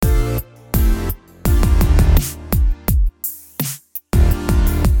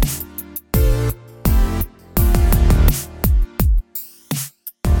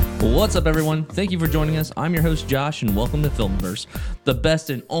What's up, everyone? Thank you for joining us. I'm your host, Josh, and welcome to Filmverse, the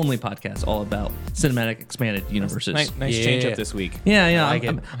best and only podcast all about cinematic expanded universes. Nice change up this week. Yeah. I like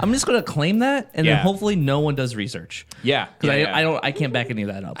it. I'm just going to claim that, and then hopefully no one does research. Yeah. Because I can't back any of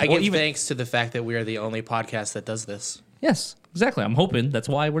that up. I give thanks to the fact that we are the only podcast that does this. Yes, exactly. I'm hoping that's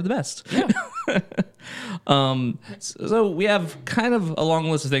why we're the best. Yeah. So we have kind of a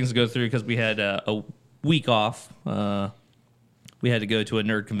long list of things to go through because we had a week off. We had to go to a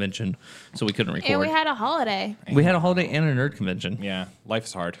nerd convention, so we couldn't record. And we had a holiday. We had a holiday and a nerd convention. Yeah,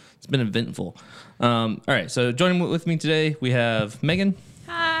 life's hard. It's been eventful. All right, so joining with me today, we have Megan,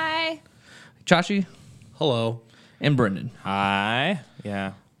 Hi. Chachi, Hello. and Brendan. Hi.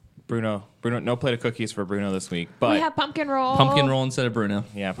 Yeah. Bruno, no plate of cookies for Bruno this week. But We have pumpkin roll. Pumpkin roll instead of Bruno.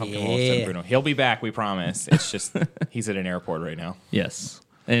 yeah, pumpkin roll instead of Bruno. He'll be back, we promise. It's just he's at an airport right now. Yes.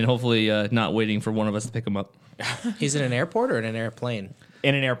 And hopefully not waiting for one of us to pick him up. He's in an airport or in an airplane?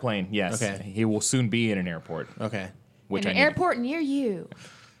 In an airplane, yes. Okay. He will soon be in an airport. Okay. Which In an I need- airport near you.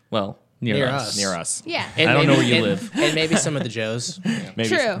 Well, near Near us. us. near us. Yeah. And I don't know maybe- where you and- live. And maybe some of the Joes. Maybe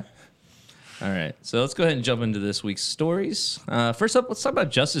True. All right, so let's go ahead and jump into this week's stories. First up, let's talk about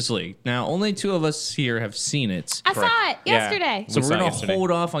Justice League. Now, only two of us here have seen it. I Correct. saw it Yeah. yesterday. So We we're saw it going to yesterday.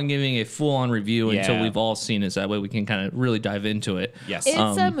 hold off on giving a full-on review until Yeah. we've all seen it. So that way we can kind of really dive into it. Yes. It's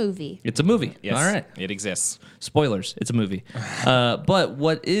a movie. It's a movie. Yes. All right. It exists. Spoilers. It's a movie. But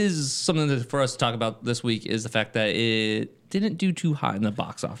what is something for us to talk about this week is the fact that it didn't do too hot in the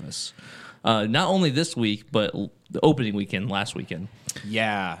box office. Not only this week, but the opening weekend last weekend.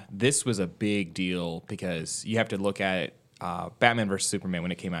 Yeah, this was a big deal because you have to look at Batman vs. Superman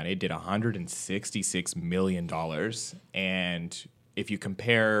when it came out. It did $166 million. And if you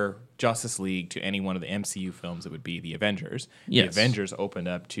compare Justice League to any one of the MCU films, it would be the Avengers. Yes. The Avengers opened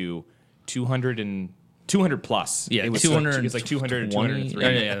up to 200 plus. Yeah, it was 200. It was like 200, 203.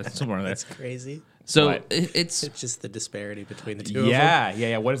 203. Yeah, somewhere there. That's crazy. So What? it's It's just the disparity between the two of them.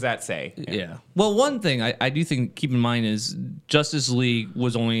 Yeah. What does that say? yeah. Well, one thing I do think keep in mind is Justice League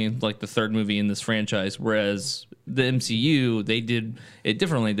was only like the third movie in this franchise, whereas the MCU they did it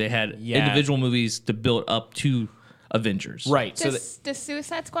differently. They had individual movies to build up to Avengers. Right. So Does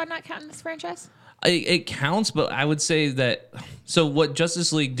Suicide Squad not count in this franchise? It counts, but I would say that. So what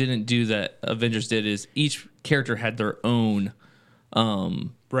Justice League didn't do that Avengers did is each character had their own.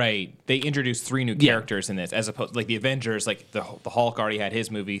 Right. They introduced three new characters in this, as opposed like the Avengers, like the Hulk already had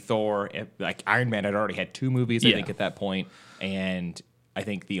his movie, Thor, like Iron Man had already had two movies, I think, at that point. And I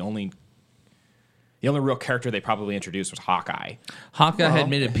think the only real character they probably introduced was Hawkeye. Hawkeye had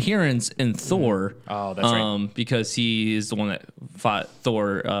made an appearance in Thor. Oh, that's right. Because he is the one that fought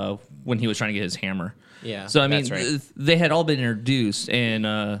Thor when he was trying to get his hammer. Yeah, So I mean, that's right. they had all been introduced,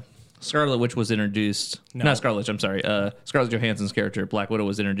 and Scarlet Witch was introduced. No. Not Scarlet Witch. I'm sorry. Scarlett Johansson's character, Black Widow,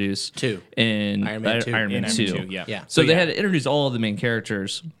 was introduced. In Iron Man 2. Iron Man In Iron 2. Man 2, yeah. Yeah. So they had to introduce all of the main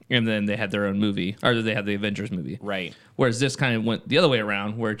characters, and then they had their own movie, or they had the Avengers movie. Right. Whereas this kind of went the other way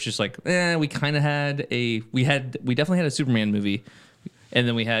around, where it's just like, we kind of had we definitely had a Superman movie, and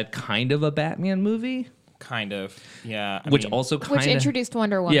then we had kind of a Batman movie, Kind of. Yeah. I which mean, also kind Which of introduced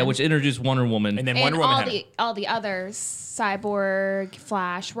Wonder Woman. yeah, which introduced Wonder Woman. And then and Wonder Woman all had all the others, Cyborg,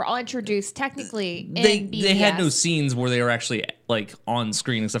 Flash, were all introduced technically in they BVS. had no scenes where they were actually like on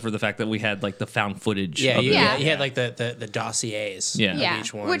screen, except for the fact that we had like the found footage. Yeah, of you, it. Yeah. you had like the dossiers Yeah. of Yeah,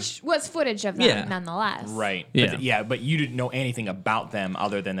 each one. which was footage of them Yeah. nonetheless. Right. Yeah. But you didn't know anything about them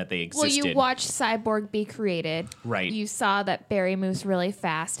other than that they Well, existed. you watched Cyborg be created. Right. You saw that Barry moves really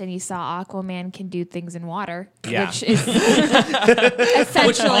fast, and you saw Aquaman can do things in water, Yeah. which is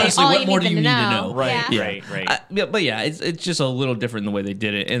essentially honestly, all what you more need do you to need to know. know? Right. Yeah. Right. But yeah, it's just a little different the way they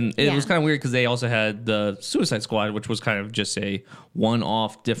did it, and it Yeah. was kind of weird because they also had the Suicide Squad, which was kind of just a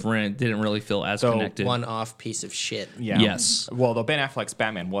one-off, different, didn't really feel as So connected. one-off piece of shit. Yeah. Yes. Well, though Ben Affleck's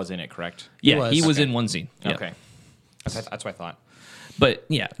Batman was in it, correct? Yeah, he was Okay. in one scene. Yeah. Okay. That's what I thought. But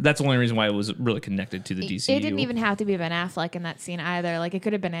yeah, that's the only reason why it was really connected to the DCU. It didn't even have to be Ben Affleck in that scene either. Like, it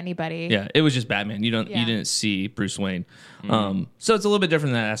could have been anybody. Yeah, it was just Batman. You Yeah. didn't see Bruce Wayne. So it's a little bit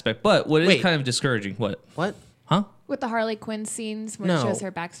different in that aspect. But what is Wait. kind of discouraging? What? What? Huh? With the Harley Quinn scenes when it No. shows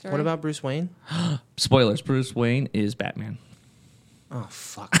her backstory. What about Bruce Wayne? Spoilers: Bruce Wayne is Batman. Oh,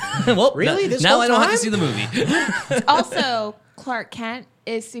 fuck. Well, Really? This now whole I don't have time? to see the movie. Also, Clark Kent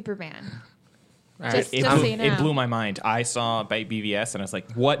is Superman. Just It so blew, you know. it blew my mind. I saw by BVS and I was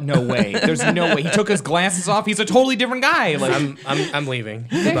like, "What? No way! There's no way." He took his glasses off. He's a totally different guy. Like, I'm leaving.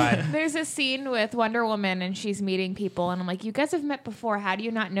 Goodbye. There's a scene with Wonder Woman and she's meeting people, and I'm like, you guys have met before. How do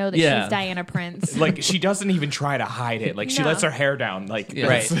you not know that Yeah. she's Diana Prince? like she doesn't even try to hide it. Like she No. lets her hair down. Like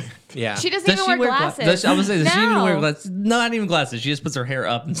Right. that's- Yeah. She doesn't Does even she wear wear glasses. I was saying, does she even wear No. glasses? Not even glasses. She just puts her hair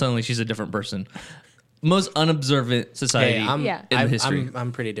up, and suddenly she's a different person. Most unobservant society Hey, I'm, Yeah. in history. I'm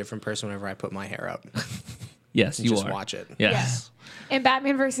a pretty different person whenever I put my hair up. Yes, you just are. watch it. Yes. In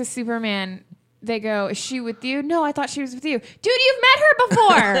Batman versus Superman, they go, "Is she with you?" No, I thought she was with you. Dude, you've met her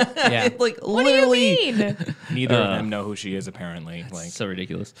before. Yeah. Like What do you literally, mean? neither of them know who she is. Apparently, like so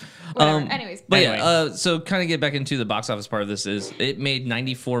ridiculous. Whatever. Anyways, But Anyway. yeah, so kind of get back into the box office part of this is it made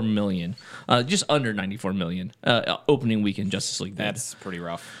 94 million, just under 94 million opening weekend Justice League did. that's pretty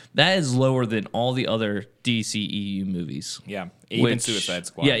rough. That is lower than all the other DCEU movies. Yeah, even Which- Suicide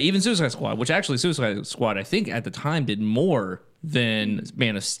Squad. Yeah, even Suicide Squad, which actually Suicide Squad, I think at the time did more than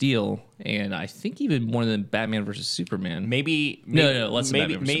Man of Steel, and I think even more than Batman versus Superman. Maybe No, less than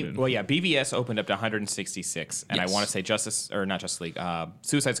maybe, Batman vs. Superman. well, yeah. BVS opened up to 166, and Yes. I want to say not Justice League.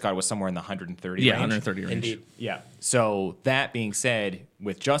 Suicide Squad was somewhere in the 130 Yeah, range. 130 range. Indeed. Yeah. So that being said,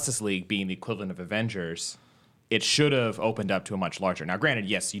 with Justice League being the equivalent of Avengers, it should have opened up to a much larger. Now, granted,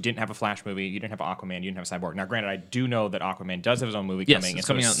 yes, you didn't have a Flash movie, you didn't have Aquaman, you didn't have Cyborg. Now, granted, I do know that Aquaman does have his own movie Yes, coming, it's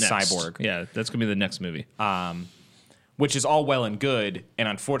and coming so out does next. Cyborg. Yeah, that's gonna be the next movie. Which is all well and good, and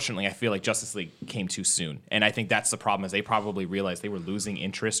unfortunately, I feel like Justice League came too soon, and I think that's the problem. Is they probably realized they were losing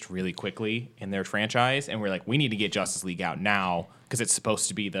interest really quickly in their franchise, and we're like, we need to get Justice League out now because it's supposed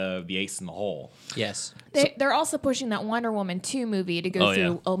to be the ace in the hole. Yes. they're also pushing that Wonder Woman 2 movie to go Oh,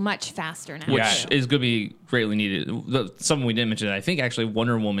 through much faster now. Which Yeah. is going to be greatly needed. Something we didn't mention, I think actually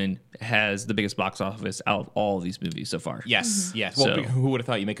Wonder Woman has the biggest box office out of all of these movies so far. Yes, yes. Well, So- who would have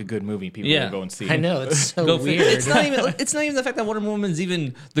thought you make a good movie, people Yeah. will go and see? I know. It's so Go weird. It's not even the fact that Wonder Woman's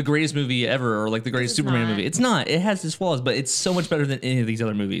even the greatest movie ever or like the greatest It's Superman not. movie. It's not. It has its flaws, but it's so much better than any of these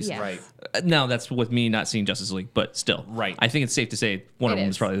other movies. Yeah. Right. Now that's with me not seeing Justice League, but still. Right. I think it's safe to say Wonder It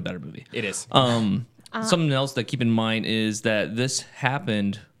Woman's is. probably the better movie. It is. Something else to keep in mind is that this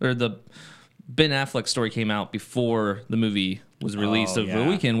happened, or the Ben Affleck story came out before the movie was released Oh, over yeah. the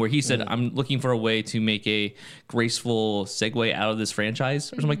weekend, where he said, "I'm looking for a way to make a graceful segue out of this franchise,"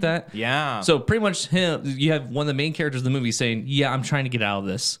 or something like that. Yeah. So pretty much, you have one of the main characters of the movie saying, "Yeah, I'm trying to get out of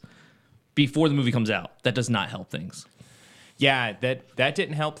this," before the movie comes out. That does not help things. yeah, that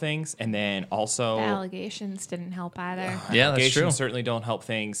didn't help things, and then also The allegations didn't help either. Yeah, that's allegations true. certainly don't help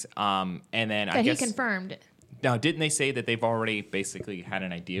things. And then I That he guess confirmed. now, didn't they say that they've already basically had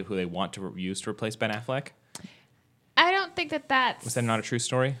an idea of who they want to use to replace Ben Affleck? I don't think that that's. Was that not a true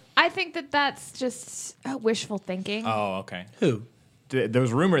story? I think that that's just wishful thinking. Oh, okay. Who? There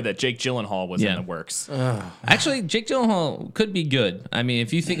was rumor that Jake Gyllenhaal was Yeah. in the works. Actually, Jake Gyllenhaal could be good. I mean,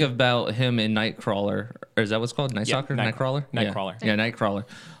 if you think about him in Nightcrawler, or is that what's called? Night Yeah, Stalker? Night- Nightcrawler? Nightcrawler. Yeah,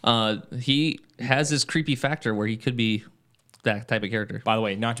 Nightcrawler. He has this creepy factor where he could be that type of character. By the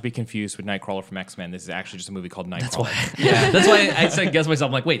way, not to be confused with Nightcrawler from X-Men. This is actually just a movie called Nightcrawler. That's why I second guess myself.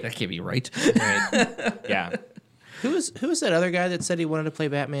 I'm like, wait, that can't be right. Yeah. Who was that other guy that said he wanted to play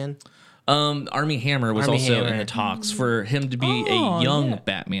Batman? Army Hammer was Armie also Hammer. in the talks for him to be Oh, a young yeah.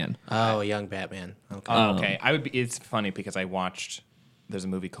 Batman. Oh, young Batman. Okay. Oh, okay. I would be. It's funny because I watched. There's a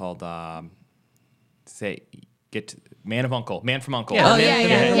movie called Man from Uncle. Yeah, Oh, yeah,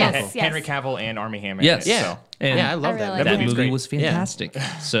 yeah. Yes, yes. Henry Cavill and Army Hammer. Yes. in it, yeah. So. And Yeah, I love I that. really that like movie movie's great. was fantastic.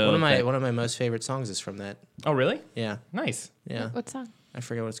 So One of my most favorite songs is from that. Oh, really? Yeah. Nice. Yeah. What song? I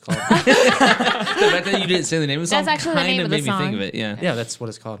forget what it's called. the fact that you didn't say the name of the song That's actually the kind name of of the made me think song. of it. Yeah. yeah, that's what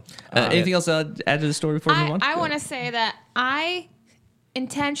it's called. Anything else to add to the story before we move on? I want to say that I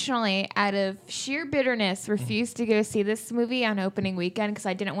intentionally, out of sheer bitterness, refused to go see this movie on opening weekend because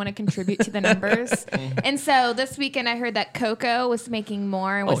I didn't want to contribute to the numbers. And so this weekend I heard that Coco was making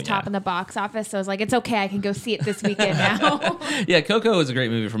more and was Oh, yeah. top in the box office. So I was like, it's okay, I can go see it this weekend now. Yeah, Coco is a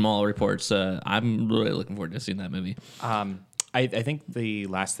great movie from all reports. I'm really looking forward to seeing that movie. I think the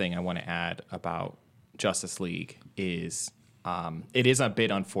last thing I want to add about Justice League is it is a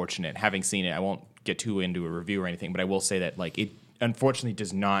bit unfortunate. Having seen it, I won't get too into a review or anything, but I will say that like it unfortunately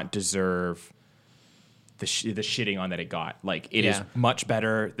does not deserve the shitting on that it got. Like it is Yeah. much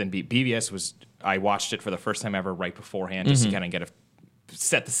better than BVS was. I watched it for the first time ever right beforehand just to kind of get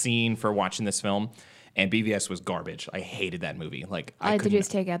set the scene for watching this film. And BVS was garbage. I hated that movie. Like All I had to do couldn't- is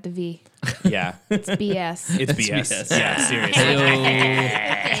take out the V. yeah, It's BS. it's BS. BS. Yeah,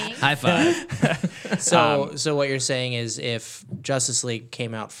 seriously. High five. So what you're saying is if Justice League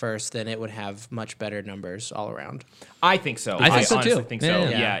came out first, then it would have much better numbers all around. I think so. I think so, honestly too. think so.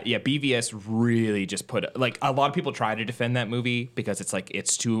 Yeah. Yeah. BVS really just put like a lot of people try to defend that movie because it's like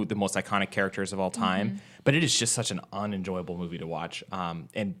it's two of the most iconic characters of all time, but it is just such an unenjoyable movie to watch.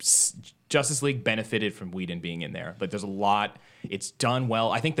 Justice League benefited from Whedon being in there. Like there's a lot. It's done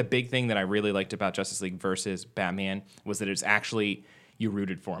well. I think the big thing that I really liked about Justice League versus Batman was that it's actually you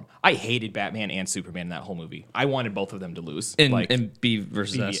rooted for him. I hated Batman and Superman in that whole movie. I wanted both of them to lose. In B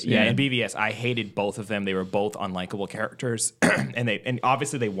versus S. Yeah, in BVS, I hated both of them. They were both unlikable characters, and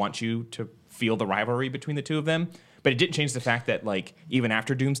obviously they want you to feel the rivalry between the two of them. But it didn't change the fact that like even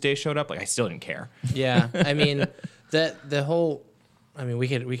after Doomsday showed up, like I still didn't care. Yeah, I mean the whole. I mean, we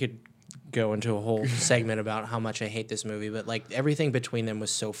could go into a whole segment about how much I hate this movie, but like everything between them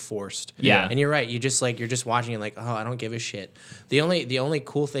was so forced. Yeah. And you're right. You're just watching it like, oh, I don't give a shit. The only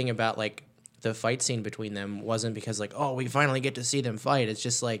cool thing about like the fight scene between them wasn't because like, oh, we finally get to see them fight. It's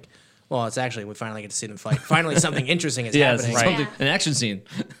just like, well, it's actually we finally get to see them fight. Finally, something interesting is happening. Something, an action scene.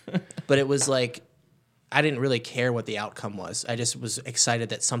 But it was like, I didn't really care what the outcome was. I just was excited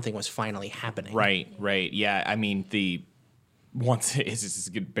that something was finally happening. Right. Yeah, I mean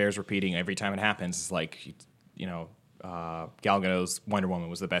it bears repeating every time it happens. It's like, Gal Gadot's Wonder Woman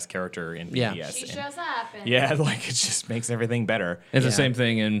was the best character in BVS. Yeah. She shows up. And Yeah, like it just makes everything better. It's the same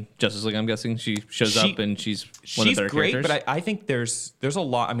thing in Justice League, I'm guessing. She shows up and she's one of the better great, characters. but I think there's a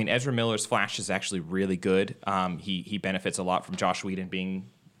lot. I mean, Ezra Miller's Flash is actually really good. He benefits a lot from Joss Whedon being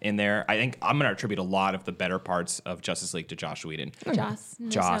in there. I think I'm going to attribute a lot of the better parts of Justice League to Joss Whedon. Joss.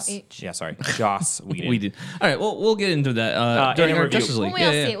 There's Joss. No H. Yeah, sorry. Joss Whedon. We did. All right, well, we'll get into that during in a our review. Justice League. When we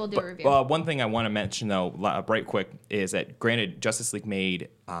all see it, we'll do a review. One thing I want to mention, though, right quick, is that granted, Justice League made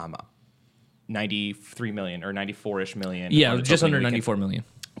 93 million or 94-ish million. Yeah, on its just under opening weekend. 94 million.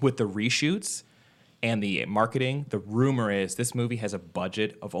 With the reshoots and the marketing, the rumor is this movie has a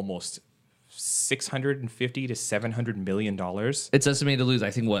budget of almost $650 to $700 million. It's estimated to lose,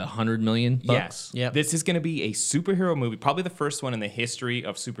 I think, what, $100 million? Yes. Yep. This is going to be a superhero movie, probably the first one in the history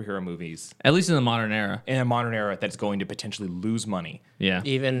of superhero movies At least in the modern era. in a modern era that's going to potentially lose money. Yeah.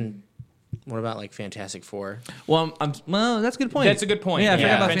 Even what about like Fantastic Four? Well, well, that's a good point. That's a good point. Yeah, I Yeah.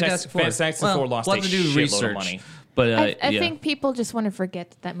 forgot about Fantastic- Fantastic Four. Fantastic Four lost we'll a have to do shitload of research. money. But I yeah. think people just want to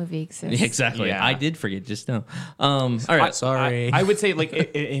forget that movie exists. Yeah, exactly. Yeah. I did forget just now. All right. Sorry. I would say, like,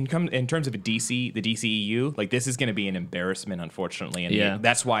 in terms of the DCEU, like, this is going to be an embarrassment, unfortunately. And Yeah.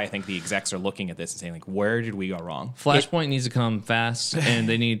 that's why I think the execs are looking at this and saying, like, where did we go wrong? Flashpoint needs to come fast, and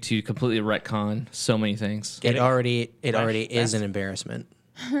they need to completely retcon so many things. It already is an embarrassment.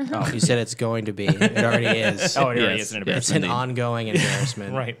 You said it's going to be. It already is. Oh, it already Yes, is an yes. It's embarrassment. an ongoing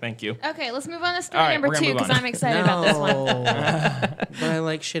embarrassment. Right, thank you. Okay, let's move on to story All right, number we're gonna 2 move because on. I'm excited about this one. But I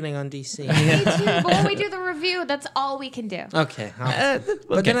like shitting on DC. Me too. But when we do the review, that's all we can do. Okay.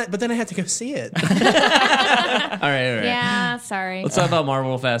 But then I have to go see it. All right. Yeah, sorry. Let's talk about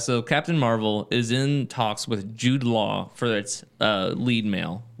Marvel fast. So Captain Marvel is in talks with Jude Law for its lead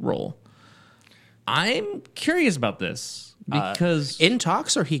male role. I'm curious about this because In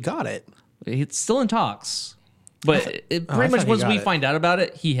talks or he got it? it's still in talks. But it I pretty much thought he once got we it. find out about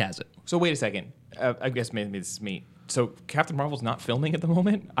it, he has it. So, wait a second. I guess maybe this is me. So, Captain Marvel's not filming at the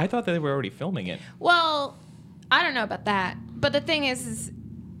moment? I thought that they were already filming it. Well, I don't know about that. But the thing is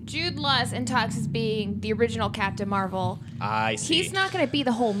Jude Law is in talks as being the original Captain Marvel. I see. He's not going to be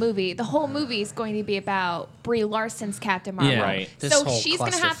the whole movie. The whole movie is going to be about Brie Larson's Captain Marvel. Yeah. Right. This So whole she's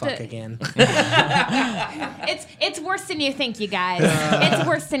gonna have clusterfuck to. again. It's worse than you think, you guys. It's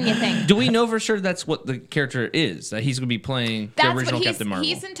worse than you think. Do we know for sure that's what the character is? That he's going to be playing That's the original what Captain Marvel?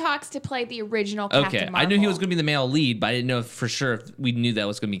 he's in talks to play the original Okay, Captain Marvel. I knew he was going to be the male lead, but I didn't know for sure if we knew that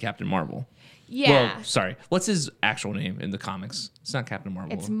was going to be Captain Marvel. Yeah. Well, sorry. What's his actual name in the comics? It's not Captain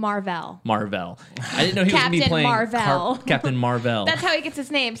Marvel. It's Marvel. Marvel. I didn't know he was going to be Captain playing Marvel. Captain Marvel. That's how he gets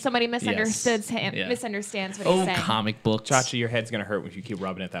his name. Somebody misunderstood him. Yeah. Misunderstands what he's oh, saying. comic books. Chachi, your head's going to hurt when you keep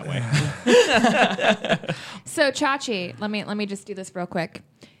rubbing it that way. So Chachi, let me just do this real quick.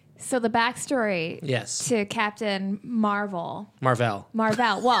 So the backstory Yes. to Captain Marvel. Marvel.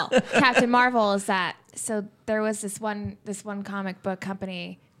 Well, Captain Marvel is that so there was this one comic book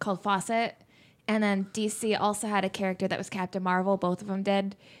company called Fawcett, and then DC also had a character that was Captain Marvel. Both of them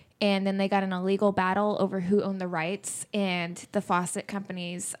did, and then they got in a legal battle over who owned the rights, and the Fawcett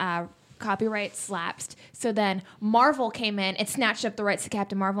company's copyright lapsed. So then Marvel came in and snatched up the rights to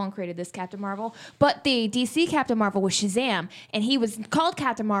Captain Marvel and created this Captain Marvel. But the DC Captain Marvel was Shazam, and he was called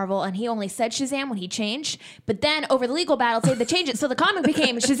Captain Marvel, and he only said Shazam when he changed. But then over the legal battle, they had to change it, so the comic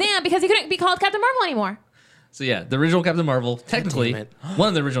became Shazam because he couldn't be called Captain Marvel anymore. So yeah, the original Captain Marvel, technically, damn it. one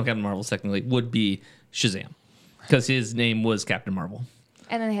of the original Captain Marvels technically would be Shazam, because his name was Captain Marvel.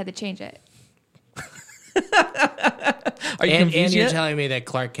 And then they had to change it. Are you And confused you're yet? telling me that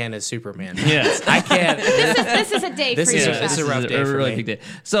Clark Kent is Superman. Yes. I can't. This is a day This for is you. a- this is Beth. a rough day for really me. big day.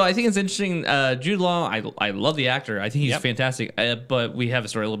 So I think it's interesting. Jude Law, I love the actor. I think he's Yep. fantastic. But we have a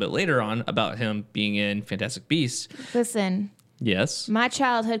story a little bit later on about him being in Fantastic Beasts. Listen, Yes. my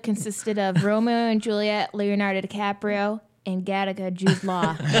childhood consisted of Romeo and Juliet, Leonardo DiCaprio, and Gattaca Jude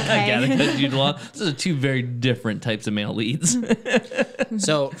Law. Okay? Gattaca, Jude Law. Those are two very different types of male leads.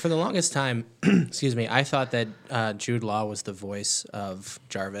 So for the longest time, excuse me, I thought that Jude Law was the voice of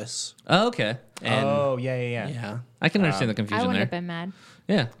Jarvis. Oh, okay. And yeah. yeah, I can understand the I confusion wouldn't there. have been mad.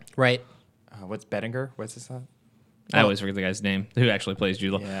 Yeah. right. What's Bettinger? What's this? I always forget the guy's name who actually plays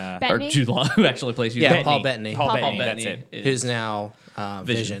Jude Law. Yeah. Or Bettany? Jude Law who actually plays Jude Yeah, Law. Paul Bettany. Paul Paul Bettany. Bettany That's it. is- Who's now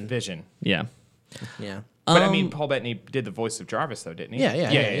Vision. Vision. Yeah. Yeah. But I mean, Paul Bettany did the voice of Jarvis, though, didn't he? Yeah,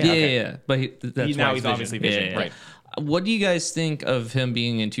 yeah, Yeah, okay. yeah. But that's Now why he's obviously Vision, right. What do you guys think of him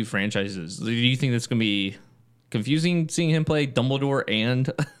being in two franchises? Do you think that's going to be confusing seeing him play Dumbledore and?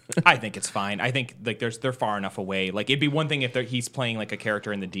 I think it's fine. I think like they're far enough away. Like it'd be one thing if he's playing like a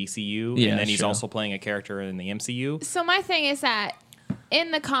character in the DCU, Yeah, and then he's sure. also playing a character in the MCU. So my thing is that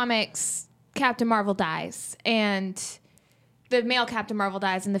in the comics, Captain Marvel dies, and the male Captain Marvel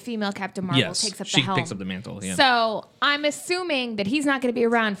dies, and the female Captain Marvel yes, takes up the she helm. picks up the mantle. Yeah. So I'm assuming that he's not going to be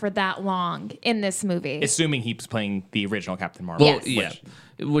around for that long in this movie. Assuming he's playing the original Captain Marvel. Yes.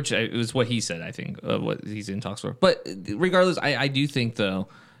 Yeah, which was what he said. I think what he's in talks for. But regardless, I do think though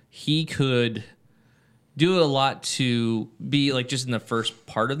he could do a lot to be like just in the first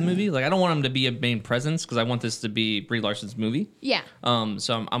part of the movie. Like I don't want him to be a main presence because I want this to be Brie Larson's movie. Yeah.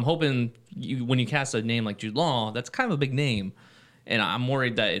 So I'm hoping when you cast a name like Jude Law, that's kind of a big name, and I'm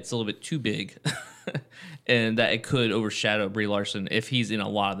worried that it's a little bit too big, and that it could overshadow Brie Larson if he's in a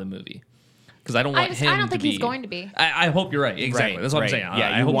lot of the movie. Because I don't want him. I don't to think be, he's going to be. I hope you're right. Exactly. Right, That's what right. I'm saying. Yeah,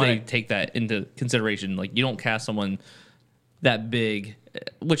 I you hope wanna- they take that into consideration. Like you don't cast someone that big,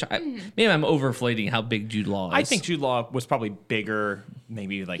 which maybe I'm overflating how big Jude Law is. I think Jude Law was probably bigger,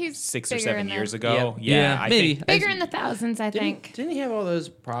 maybe like He's 6 or bigger 7 in years the- ago. Yeah. Yeah, I maybe. think Bigger in the thousands, I think. Didn't he have all those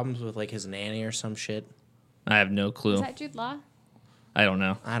problems with like his nanny or some shit? I have no clue. Is that Jude Law? I don't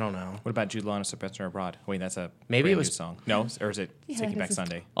know. I don't know. What about Jude Law and Sylvester Abroad? Wait, that's a Maybe brand it was- new song. No, or is it Yeah, Taking this Back is-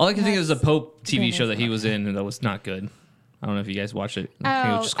 Sunday? All I can think of is a That's Pope TV been show that he his- was in and that was not good. I don't know if you guys watched it. I think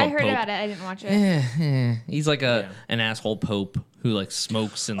it was Oh, just I called heard Pope. about it. I didn't watch it. He's like an asshole pope who like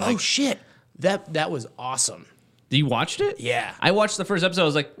smokes and like. Oh shit! That was awesome. You watched it? Yeah. I watched the first episode. I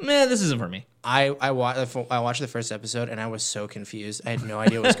was like, man, this isn't for me. I watched the first episode and I was so confused. I had no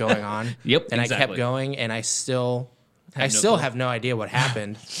idea what was going on. Yep, And I exactly. kept going, and I still no clue. have no idea what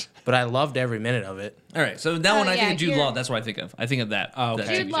happened, but I loved every minute of it. All right, so that one I yeah, think of Jude you're- Law. That's what I think of. I think of that. Oh, okay.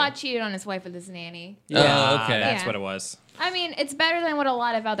 that Jude TV Law show. cheated on his wife with his nanny. Oh, okay. That's Yeah. what it was. I mean, it's better than what a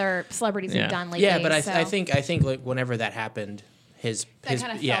lot of other celebrities Yeah. have done lately. Yeah, but I so think like whenever that happened, his That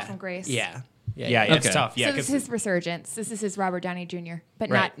kinda fell from grace. Yeah. Yeah, it's Okay. tough. Yeah, so this is 'cause his resurgence. This is his Robert Downey Jr., but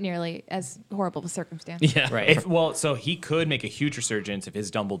Right. not nearly as horrible of a circumstance. Yeah, Right. so he could make a huge resurgence if his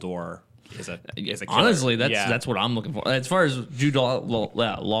Dumbledore is a killer. Honestly, Yeah. that's what I'm looking for. As far as Jude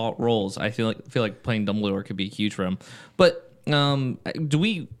Law roles, I feel like playing Dumbledore could be huge for him. But do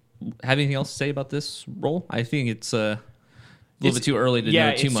we have anything else to say about this role? I think it's a little bit too early to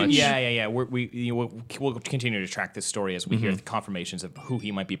know too it's much. Yeah. We'll continue to track this story as we hear the confirmations of who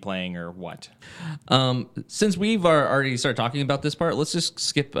he might be playing or what. Since we've already started talking about this part, let's just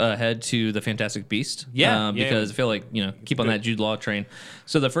skip ahead to the Fantastic Beast. Yeah, because I feel like keep on that Jude Law train.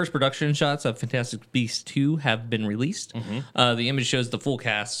 So the first production shots of Fantastic Beasts 2 have been released. The image shows the full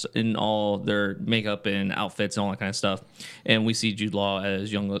cast in all their makeup and outfits and all that kind of stuff, and we see Jude Law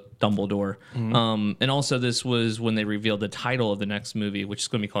as young Dumbledore. And also, this was when they revealed the title of the next movie, which is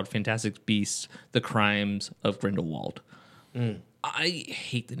going to be called Fantastic Beasts: The Crimes of Grindelwald. I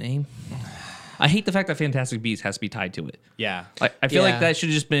hate the name. I hate the fact that Fantastic Beasts has to be tied to it. Yeah. I feel Yeah. like that should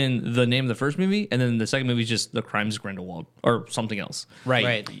have just been the name of the first movie, and then the second movie is just The Crimes of Grindelwald or something else.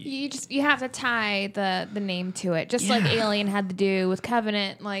 Right. You have to tie the name to it, just like Alien had to do with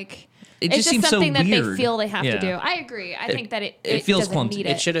Covenant. Like It it's just just seems so something that they weird. feel they have Yeah. to do. I agree. I think that it feels doesn't clumsy. need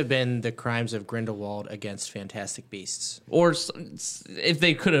It should have been The Crimes of Grindelwald against Fantastic Beasts. Or if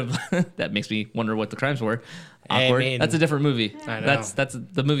they could have, that makes me wonder what the crimes were. Awkward. mean- That's a different movie. I know. That's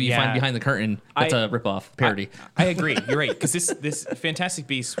the movie you Yeah. find behind the curtain. That's a ripoff parody. I agree. You're right. Because this Fantastic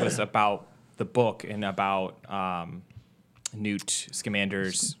Beasts was about the book and about Newt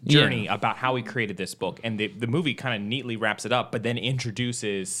Scamander's journey, about how he created this book. And the movie kind of neatly wraps it up, but then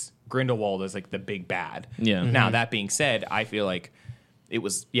introduces Grindelwald as like the big bad. Yeah. Now that being said, I feel like it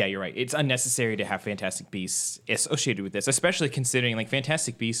was you're right. It's unnecessary to have Fantastic Beasts associated with this, especially considering like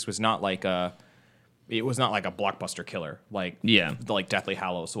Fantastic Beasts was not like a blockbuster killer like Deathly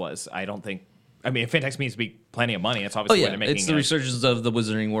Hallows was. I don't think. I mean, Fantastic Beasts be plenty of money. It's obviously what they're making. It's the resurgence of the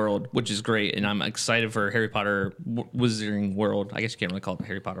Wizarding World, which is great, and I'm excited for Harry Potter Wizarding World. I guess you can't really call it the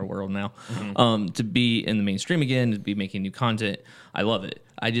Harry Potter world now. To be in the mainstream again, to be making new content. I love it.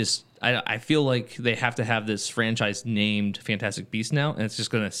 I feel like they have to have this franchise named Fantastic Beasts now, and it's just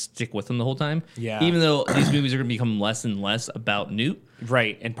going to stick with them the whole time. Yeah. Even though these movies are going to become less and less about Newt.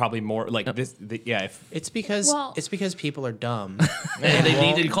 Right, and probably more like It's because people are dumb, and they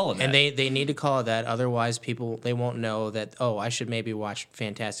need to call it that. and they need to call it that. Otherwise, they won't know that. Oh, I should maybe watch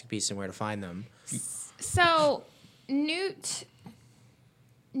Fantastic Beasts and where to find them. So,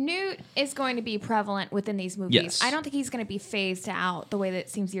 Newt is going to be prevalent within these movies. Yes. I don't think he's going to be phased out the way that it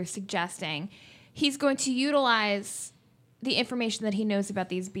seems you're suggesting. He's going to utilize the information that he knows about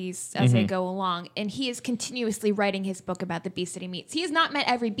these beasts as they go along, and he is continuously writing his book about the beasts that he meets. He has not met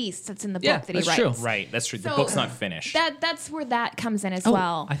every beast that's in the book that he writes. True. right. That's true. The So, book's not finished. That's where that comes in as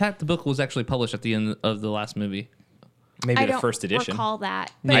well. I thought the book was actually published at the end of the last movie. Maybe I the don't first edition. recall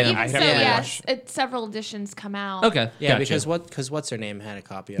that, but I'd even have so, to yes, rewatch. several editions come out. Okay. Yeah, gotcha. because what's her name had a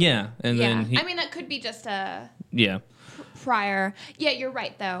copy of it. Yeah, and Yeah, then I mean that could be just a yeah. prior. Yeah, you're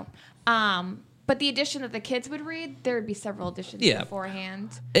right though. But the edition that the kids would read, there would be several editions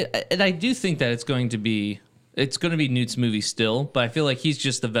beforehand. And I do think that it's going to be Newt's movie still, but I feel like he's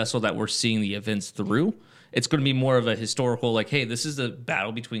just the vessel that we're seeing the events through. It's going to be more of a historical, like, hey, this is the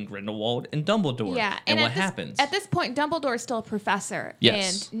battle between Grindelwald and Dumbledore. Yeah, and what at this, happens. at this point, Dumbledore is still a professor,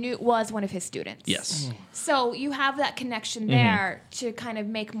 Yes. and Newt was one of his students. Yes. So you have that connection there to kind of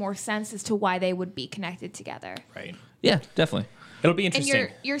make more sense as to why they would be connected together. Right. Yeah, definitely. It'll be And interesting.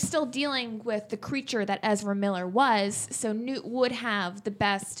 you're still dealing with the creature that Ezra Miller was, so Newt would have the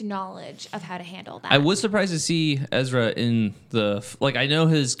best knowledge of how to handle that. I was surprised to see Ezra in I know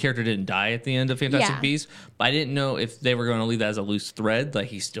his character didn't die at the end of Fantastic Yeah. Beasts, but I didn't know if they were going to leave that as a loose thread, like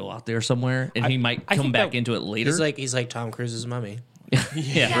he's still out there somewhere, and he might I come think back that- into it later. He's like Tom Cruise's mummy.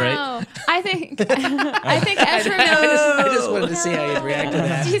 yeah, right? No, I think Ezra Miller. I just wanted to see how you'd react to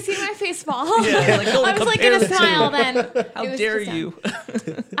that. Do you see my face fall? Yeah, like, don't I was like compare gonna the two. smile then. How It was dare just you?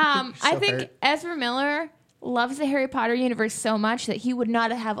 I think hurt. Ezra Miller loves the Harry Potter universe so much that he would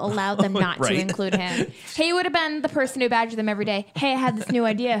not have allowed them not Right. to include him. He would have been the person who badgered them every day. Hey, I had this new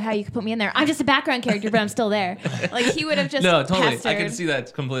idea of how you could put me in there. I'm just a background character, but I'm still there. Like he would have just No, totally. pestered. I can see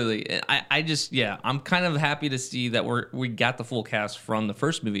that completely. I just, I'm kind of happy to see that we got the full cast from the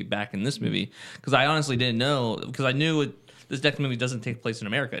first movie back in this movie, because I honestly didn't know, because I knew this next movie doesn't take place in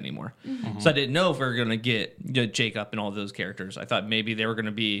America anymore. So I didn't know if we were going to get Jacob and all those characters. I thought maybe they were going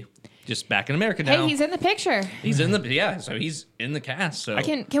to be just back in America now. Hey, he's in the picture. He's in so he's in the cast. So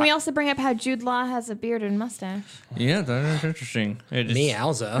Can we also bring up how Jude Law has a beard and mustache? yeah, that's interesting. Me,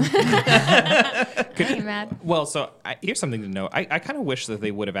 Alza. I ain't mad. Well, so here's something to know. I kind of wish that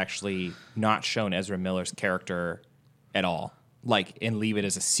they would have actually not shown Ezra Miller's character at all, and leave it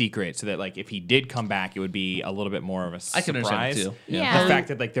as a secret, so that if he did come back, it would be a little bit more of a surprise. I can understand it too. Yeah. The fact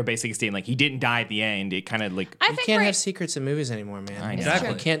that they're basically saying he didn't die at the end, it kind of I You think can't have secrets in movies anymore, man. I know.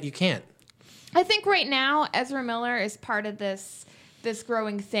 Exactly. You can't. I think right now Ezra Miller is part of this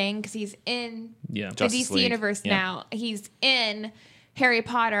growing thing because he's in Yeah. the Justice DC League. universe Yeah. now. He's in Harry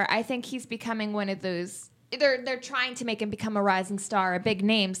Potter. I think he's becoming one of those. They're trying to make him become a rising star, a big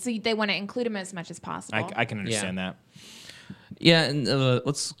name, so they want to include him as much as possible. I can understand that. Yeah, and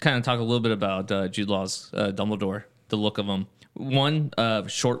let's kind of talk a little bit about Jude Law's Dumbledore, the look of him. One,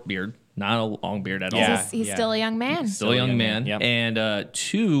 short beard, not a long beard at all. Yeah. He's still a young man. Still a young man. Yep. And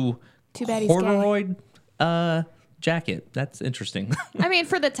two, Too bad he's gay. corduroy jacket. That's interesting. I mean,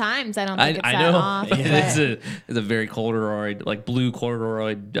 for the times, I don't think it's I that know. off. but- It's a very corduroy, blue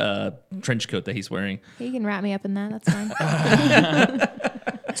corduroy trench coat that he's wearing. You can wrap me up in that. That's fine.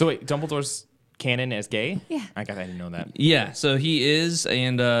 So wait, Dumbledore's canon as gay? Yeah. I didn't know that. Yeah, so he is,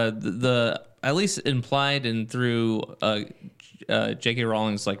 and the at least implied and through J.K.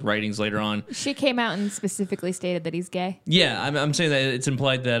 Rowling's writings later on. She came out and specifically stated that he's gay. Yeah, I'm saying that it's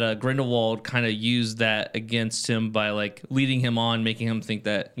implied that Grindelwald kind of used that against him by leading him on, making him think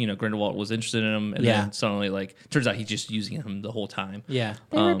that Grindelwald was interested in him, and then suddenly turns out he's just using him the whole time. Yeah.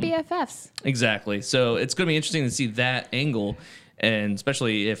 They were BFFs. Exactly. So it's going to be interesting to see that angle, and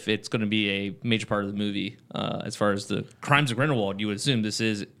especially if it's going to be a major part of the movie. As far as the crimes of Grindelwald, you would assume this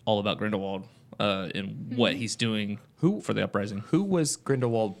is all about Grindelwald and what he's doing for the uprising. Who was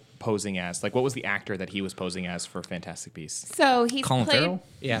Grindelwald posing as? Like, what was the actor that he was posing as for Fantastic Beasts? So he's Colin played. Farrell?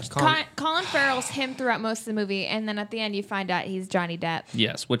 Yeah, Colin Farrell's him throughout most of the movie, and then at the end you find out he's Johnny Depp.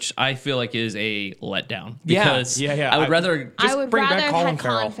 Yes, which I feel like is a letdown. Yeah, Because yeah. I would rather. I would bring back rather Colin have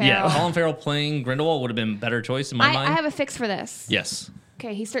Colin Farrell. Farrell. Yeah, Colin Farrell playing Grindelwald would have been a better choice in my mind. I have a fix for this. Yes.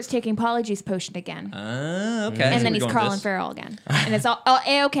 Okay, he starts taking Polyjuice Potion again, Okay. and then he's Colin Farrell again, and it's all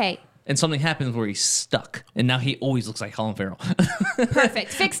A-okay. And something happens where he's stuck, and now he always looks like Colin Farrell.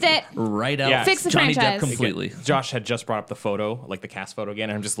 Perfect, fixed it. Right out. Yeah. Fix the Johnny franchise. Depp completely. Josh had just brought up the photo, like the cast photo again,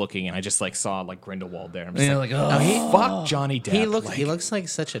 and I'm just looking, and I just like saw like Grindelwald there. I'm just And you're like, like, oh. fuck Johnny Depp. He looks like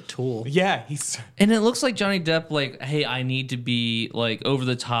such a tool. Yeah, he's. And it looks like Johnny Depp, like, hey, I need to be like over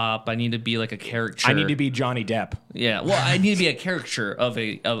the top. I need to be like a character. I need to be Johnny Depp. Yeah. Well, I need to be a caricature of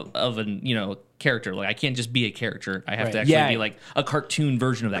a character. Like I can't just be a character. I have to actually be like a cartoon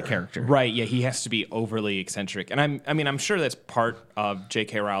version of that character. Right, yeah, he has to be overly eccentric. And I'm sure that's part of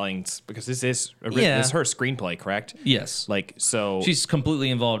J.K. Rowling's, because this is her screenplay, correct? Yes. Like, so She's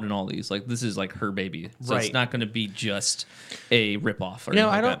completely involved in all these. Like this is like her baby. So Right. it's not going to be just a ripoff. Or No,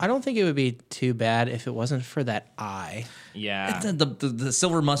 anything like I don't think it would be too bad if it wasn't for that eye. yeah. the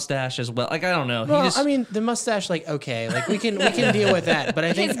silver mustache as well. Like I don't know. Well, He just, I mean, the mustache, like, okay, like we can deal with that. But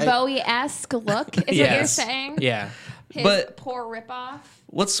I think His Bowie-esque look is what you're Yes. saying. yeah. His But- poor ripoff.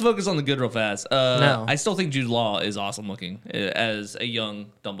 let's focus on the good real fast. No. I still think Jude Law is awesome looking as a young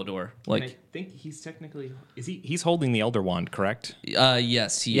Dumbledore. And I Like, think he's technically he's holding the Elder Wand, correct?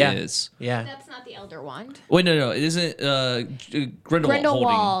 yes, he Yeah. is. Yeah. That's not the Elder Wand. Wait, no, it isn't.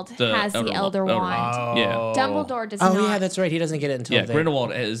 Grindelwald holding has the Elder Wand. Yeah. Dumbledore does Oh not. yeah, that's right. He doesn't get it until Yeah, they-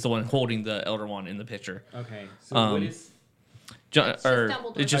 Grindelwald is the one holding the Elder Wand in the picture. Okay. So what is It's just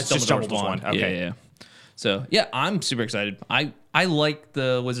Dumbledore's it's just It's just Dumbledore's Dumbledore's wand. wand. Okay. Yeah. So yeah, I'm super excited. I like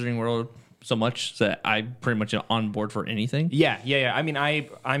the Wizarding World so much that I'm pretty much on board for anything. Yeah. I mean,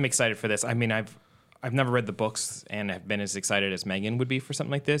 I'm excited for this. I mean, I've never read the books and have been as excited as Megan would be for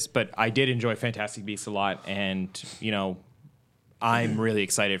something like this, but I did enjoy Fantastic Beasts a lot, and I'm really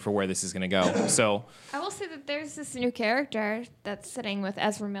excited for where this is going to go. So I will say that there's this new character that's sitting with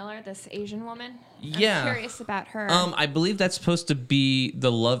Ezra Miller, this Asian woman. Yeah. I'm curious about her. I believe that's supposed to be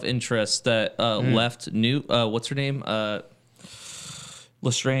the love interest that left New. What's her name?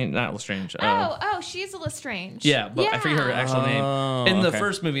 Lestrange, not Lestrange. oh, she's a Lestrange. Yeah, but I forget her actual name. In the okay.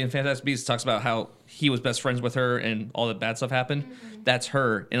 first movie, in Fantastic Beasts, talks about how he was best friends with her and all the bad stuff happened. That's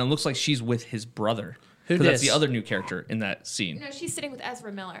her, and it looks like she's with his brother. Who 'Cause that's dis? the other new character in that scene. No, she's sitting with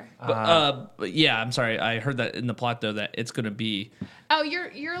Ezra Miller. But yeah, I'm sorry. I heard that in the plot though that it's gonna be. Oh,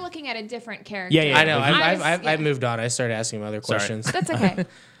 you're looking at a different character. Yeah. I know. I was- I've yeah. moved on. I started asking him other questions. That's okay.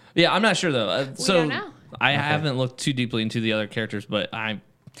 Yeah, I'm not sure though. So don't know. I haven't looked too deeply into the other characters, but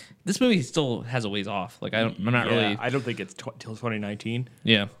this movie still has a ways off. Like I'm not really. I don't think it's till 2019.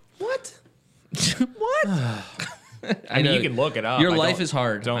 Yeah. What? What? I mean, know. you can look it up. Your I life don't- is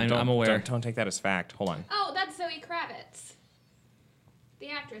hard. I'm aware. Don't take that as fact. Hold on. Oh, that's Zoe Kravitz, the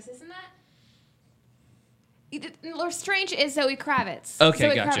actress, isn't that? Lestrange is Zoe Kravitz. Okay,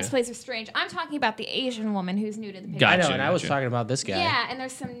 Zoe gotcha. Kravitz plays Lestrange. I'm talking about the Asian woman who's new to the picture. Gotcha. I know, and I was gotcha. talking about this guy. Yeah, and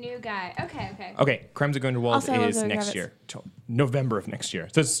there's some new guy. Okay. Okay, Crimes of Grindelwald Also, I love is Zoe next Kravitz. year, November of next year.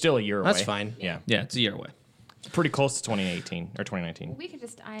 So it's still a year away. That's fine. Yeah, Yeah, it's a year away. it's pretty close to 2018 or 2019. We could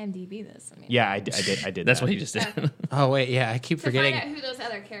just IMDb this. I mean, Yeah, I did. That's that. what he just did. Oh wait, yeah. I keep to find out forgetting. who those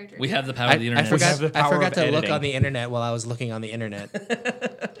other characters. We have the power I, of the internet. I forgot. have the I power forgot of to look editing. on the internet while I was looking on the internet.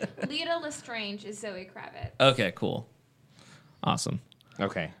 Lita Lestrange is Zoe Kravitz. Okay, cool. Awesome.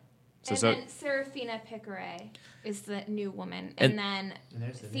 Okay. And then Serafina Picaray is the new woman, And- and then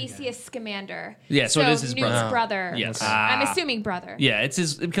Theseus Scamander. Yeah, so it is his Newt's brother. brother. Yes. I'm assuming brother. Yeah, it's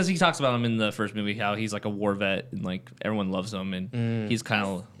his because he talks about him in the first movie how he's like a war vet and like everyone loves him and he's kind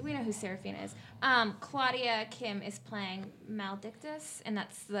of We know who Serafina is. Claudia Kim is playing Maldictus, and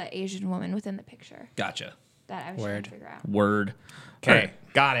that's the Asian woman within the picture gotcha. that I was trying Word. to figure out. Word. Okay,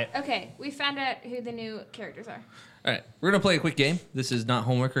 got it. Okay, we found out who the new characters are. All right, we're gonna play a quick game. This is not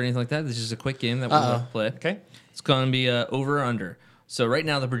homework or anything like that. This is just a quick game that we're gonna play. Okay. It's gonna be over or under. So right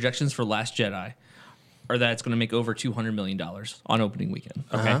now the projections for Last Jedi are that it's gonna make over $200 million on opening weekend.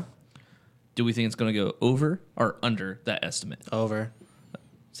 Okay. Do we think it's gonna go over or under that estimate? Over.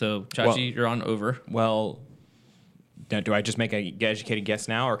 So Chachi, Well- you're on over. Well, now, do I just make a educated guess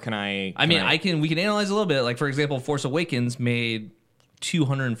now, or can I? I mean, we can analyze a little bit. Like for example, Force Awakens made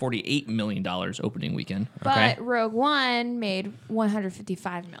 $248 million opening weekend. But Rogue One made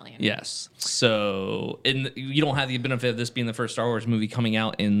 $155 million. Yes. So, you don't have the benefit of this being the first Star Wars movie coming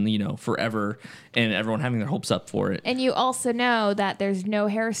out in forever, and everyone having their hopes up for it. And you also know that there's no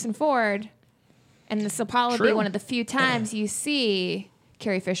Harrison Ford, and this will probably be True. one of the few times you see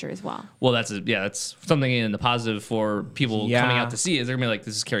Carrie Fisher as well. Well, that's something in the positive for people coming out to see it. They're gonna be like,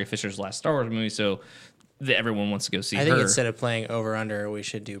 this is Carrie Fisher's last Star Wars movie, so everyone wants to go see her. I think instead of playing over under, we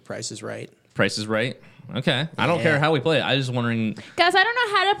should do Price is Right. Price is Right. Okay, I don't care how we play it. I was just wondering, Guys, I don't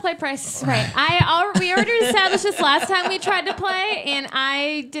know how to play Price is Right. We already established this last time we tried to play, and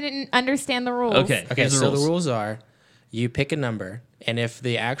I didn't understand the rules. Okay, So the rules are, you pick a number, and if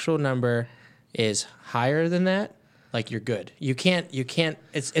the actual number is higher than that, like, you're good. You can't.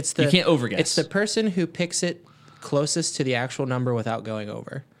 It's the You can't overguess. It's the person who picks it closest to the actual number without going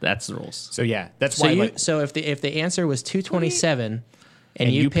over. that's the rules. So yeah, that's So why. so if the answer was 227,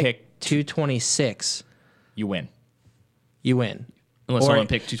 and you pick 226, you win. you win. Unless Or- someone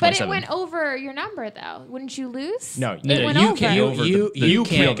picked But 227. it went over your number, though. Wouldn't you lose? No, it no, went you over. can't go over. You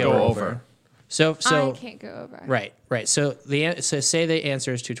can't go go over. over. So I can't go over. right. So say the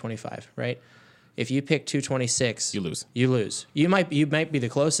answer is 225, right? If you pick 226, You lose. You lose. You might be the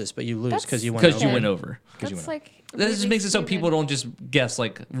closest, but you lose because you went Because over. you went over. That's like That just really makes it so stupid. people don't just guess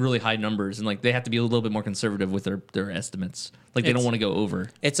like really high numbers, and like they have to be a little bit more conservative with their estimates. Like they don't want to go over.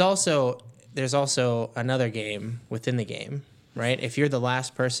 There's also another game within the game, right? If you're the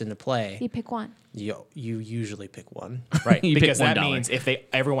last person to play, You pick one. you usually pick one. Right, You because pick that $1. means if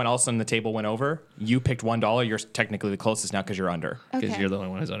everyone else on the table went over, you picked $1. You're technically the closest now because you're under. Because Okay. you're the only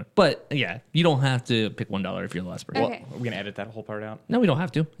one who's on it. But yeah, you don't have to pick $1 if you're the last person. Okay. Are we gonna edit that whole part out? No, we don't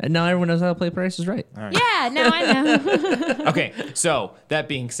have to. And now everyone knows how to play Price is Right. Yeah, no, I know. Okay, so that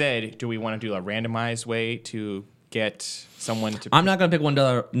being said, do we want to do a randomized way to get someone to? I'm not gonna pick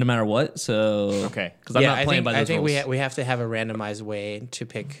 $1 no matter what. So Okay. because I'm not playing by those I think rules. we have to have a randomized way to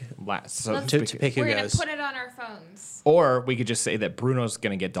pick last. So Let's- to pick who We're gonna goes. put it on our phones. or we could just say that Bruno's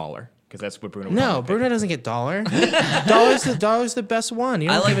gonna get $1 because that's what Bruno. would No, probably pick. Bruno doesn't get dollar. dollar's the best one. You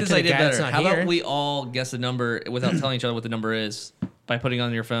don't I like give it this to the idea guy better. that's not How here. about we all guess the number without telling each other what the number is by putting it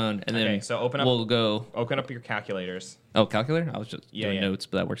on your phone, and then Okay, so open up- We'll go. Open up your calculators. Oh, calculator. I was just Yeah, doing yeah. notes,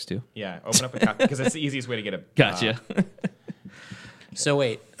 but that works too. Yeah, open up a calculator because that's the easiest way to get a. Gotcha. So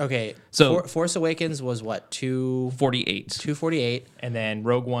wait, okay. So- Force Awakens was what 48. 248. And then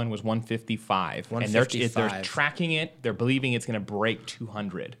Rogue One was 155. And they're 155. tracking it. They're believing it's going to break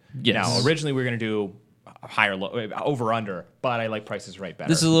 200. Yes. Now, originally we were going to do higher, over, under, but I like Price is Right better.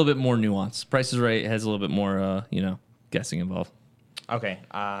 This is a little bit more nuanced. Price is Right has a little bit more, guessing involved. Okay.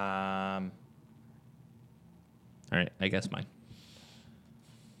 All right, I guess mine.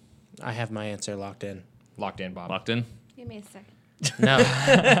 I have my answer locked in. Locked in, Bob. Locked in. Give me a second. No,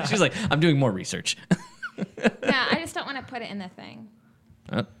 She's like, I'm doing more research. No, I just don't want to put it in the thing.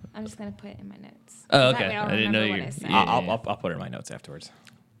 Oh, I'm just gonna put it in my notes. Oh, That okay. way I'll I didn't know remember you- what I said. yeah. I'll put it in my notes afterwards.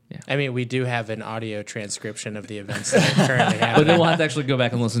 I mean we do have an audio transcription of the events that are currently but then happening. we'll have to actually go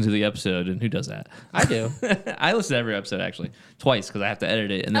back and listen to the episode, and who does that? I do. I listen to every episode actually twice because I have to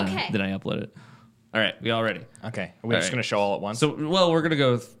edit it and then, Okay. then I upload it. All right, we all ready? Okay. Are we All just right. going to show all at once? So, well, we're gonna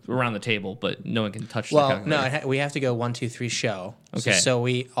go around the table, but no one can touch the Well, calculator. no, we have to go 1, 2, 3, show. Okay. So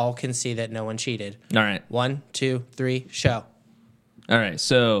we all can see that no one cheated. All right, 1, 2, 3, show. all right.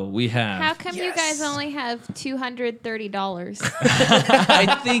 So we have. How come you guys only have $230?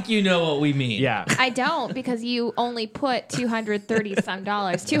 I think you know what we mean. yeah. I don't because you only put $230 some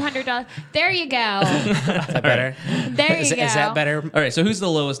dollars. $200. There you go. Is that better? There you Is go. that better? All right. So who's the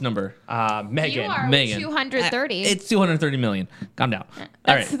lowest number? Megan. You are Megan. 230. It's 230 million. Calm down.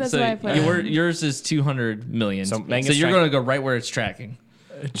 All right. that's so what I put. yours is 200 million. So So, Megan's you're trying- gonna go right where it's tracking.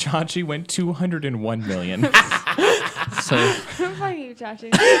 Chachi went 201 million. So Fuck you,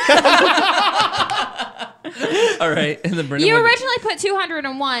 Chachi. all right, and then Brendan. You went- originally put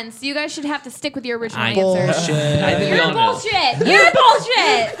 201, so you guys should have to stick with your original answer. Bullshit. I think we You're all know. bullshit. You're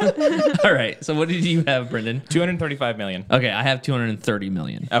bullshit. All right. So what did you have, Brendan? 235 million. Okay, I have 230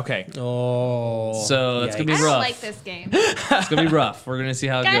 million. Okay. Oh. So that's gonna be I rough. don't like this game. It's gonna be rough. We're gonna see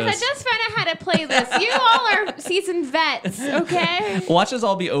how it Guys, I goes. just found out how to play this. You all are seasoned vets, okay? Watch us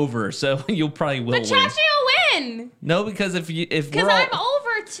all be over, so you'll probably will But win. Chachi will win. No, because if Because we're all, I'm over.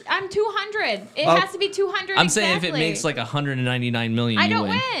 I'm 200. It has to be 200 I'm saying if it exactly. makes like 199 million, I you don't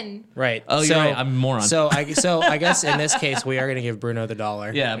win. win. Right. Oh, you're right. I'm a moron. So I guess in this case we are going to give Bruno the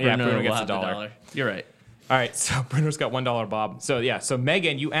dollar. Yeah, Bruno, Bruno will gets have the the dollar. dollar. You're right. All right, so Bruno's got $1, Bob. So yeah, so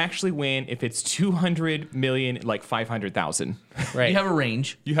Megan, you actually win if it's 200 million, like 500,000. Right. You have a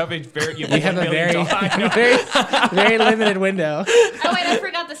range. You have a very, we have a $1 million dollar- very, very limited window. Oh, wait, I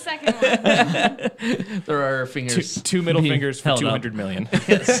forgot the second one. There are fingers. two middle being fingers for held up 200 million.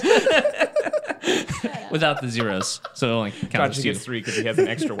 without the zeros, so it only counts Chachi as two. gets 3 because he has an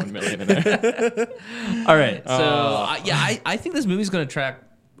extra 1 million in there. All right. So I think this movie's gonna track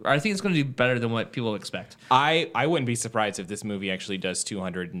I think it's going to do better than what people expect. I wouldn't be surprised if this movie actually does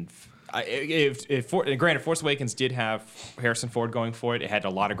 200 and. Granted, Force Awakens did have Harrison Ford going for it. It had a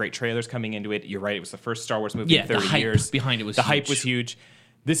lot of great trailers coming into it. You're right; it was the first Star Wars movie in 30 the hype years. Behind it was the huge. hype was huge.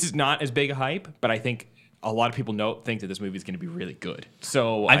 This is not as big a hype, but I think a lot of people think that this movie is going to be really good.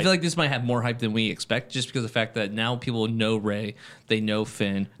 So I feel like this might have more hype than we expect, just because of the fact that now people know Rey, they know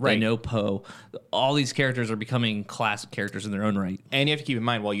Finn, Right. they know Poe. All these characters are becoming classic characters in their own right. and you have to keep in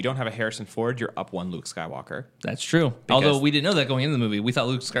mind, while you don't have a Harrison Ford, you're up one Luke Skywalker. That's true. Although we didn't know that going into the movie, we thought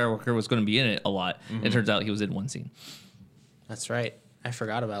Luke Skywalker was going to be in it a lot. It turns out he was in one scene. That's right. I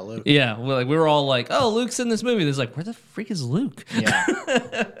forgot about Luke. Yeah, we were all like, "Oh, Luke's in this movie." There's like, "Where the freak is Luke?" Yeah.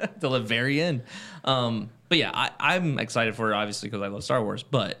 Till the very end. But yeah, I'm excited for it, obviously, because I love Star Wars.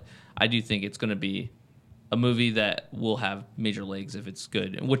 But I do think it's going to be a movie that will have major legs if it's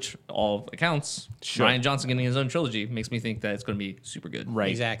good, which all accounts, Sure. Ryan Johnson getting his own trilogy makes me think that it's going to be super good.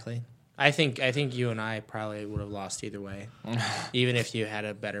 Right. Exactly. I think you and I probably would have lost either way, even if you had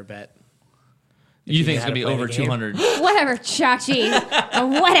a better bet. You think knew it's how going to to be play over the game. 200? Whatever, Chachi.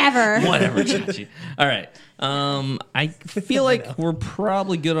 Whatever. Whatever, Chachi. All right. I feel like we're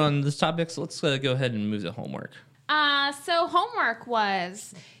probably good on this topic, so let's go ahead and move to homework. So homework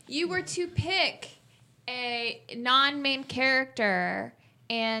was you were to pick a non-main character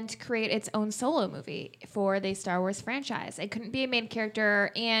and create its own solo movie for the Star Wars franchise. It couldn't be a main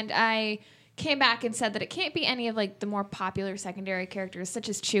character, and I came back and said that it can't be any of like the more popular secondary characters such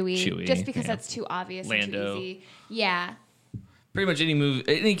as Chewie just because that's too obvious and Lando. too easy. Yeah. Pretty much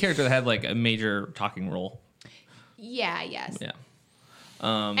any character that had like a major talking role. Yeah, yes. Yeah.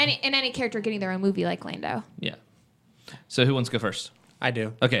 Any character getting their own movie like Lando. Yeah. So who wants to go first? I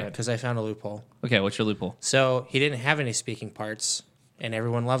do. Okay. Because I found a loophole. Okay, what's your loophole? So he didn't have any speaking parts, and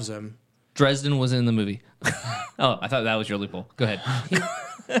everyone loves him. Dresden was in the movie. Oh, I thought that was your loophole. Go ahead.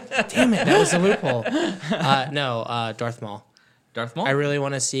 Damn it, that was the loophole. No, Darth Maul. Darth Maul? I really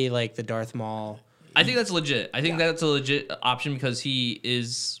want to see like the Darth Maul. I think that's legit. I think that's a legit option because he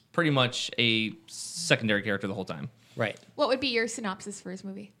is pretty much a secondary character the whole time. Right. What would be your synopsis for his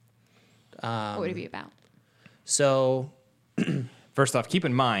movie? What would it be about? So First off, keep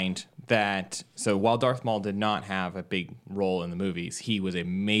in mind that while Darth Maul did not have a big role in the movies, he was a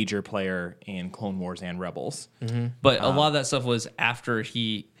major player in Clone Wars and Rebels. But a lot of that stuff was after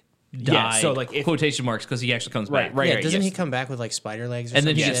he died, Yeah, so, like, if- quotation marks, because he actually comes back. Right. yeah, doesn't yes. he come back with like spider legs? Or And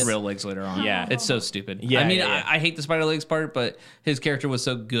then he some gets shit? real legs later on. Yeah. It's so stupid. Yeah, I mean, yeah. I hate the spider legs part, but his character was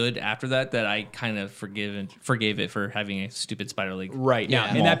so good after that I kind of forgave it for having a stupid spider leg. Right. Now, Yeah.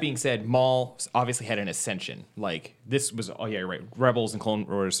 and Maul. that being said, Maul obviously had an ascension. Like, this was, oh, yeah, you're right. Rebels and Clone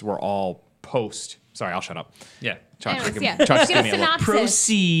Wars were all post. Sorry, I'll shut up. Yeah. Anyways, give- yeah. Chachi's Give a giving me a look. synopsis.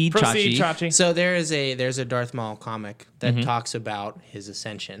 Proceed, Proceed, Chachi. Chachi. So there's a Darth Maul comic that talks about his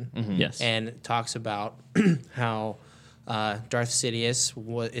ascension. Yes. And talks about how Darth Sidious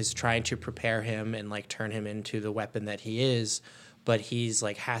is trying to prepare him and like turn him into the weapon that he is, but he's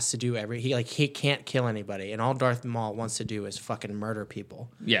like has to do he can't kill anybody, and all Darth Maul wants to do is fucking murder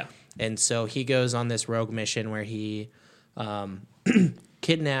people. Yeah. And so he goes on this rogue mission where he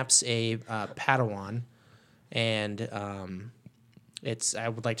kidnaps a Padawan, and I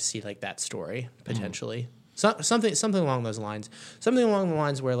would like to see like that story potentially. Something along those lines. Something along the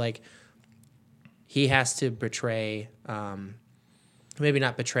lines where like he has to betray, maybe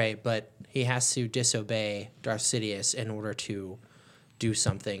not betray, but he has to disobey Darth Sidious in order to do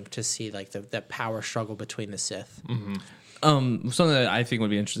something to see like the power struggle between the Sith. Something that I think would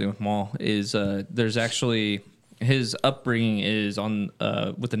be interesting with Maul is there's actually his upbringing is on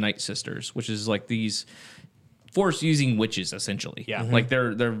with the Night Sisters, which is like these Force using witches essentially. Yeah. Like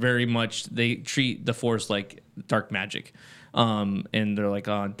they're very much they treat the Force like dark magic. And they're like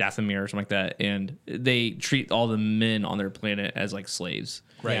on Dathomir or something like that, and they treat all the men on their planet as like slaves.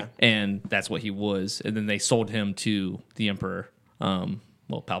 Right. Yeah. And that's what he was. And then they sold him to the Emperor,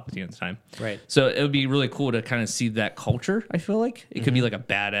 Palpatine at the time. Right. So it would be really cool to kind of see that culture, I feel like. It could be like a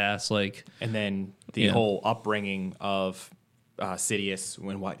badass, like... And then the Yeah. whole upbringing of Sidious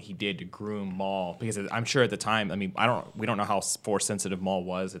and what he did to groom Maul, because I'm sure at the time, I mean, we don't know how Force sensitive Maul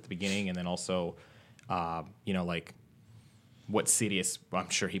was at the beginning, and then also, like what Sidious, I'm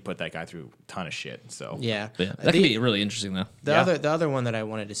sure he put that guy through a ton of shit. So Yeah. But yeah, that could be really interesting, though. The Yeah. other one that I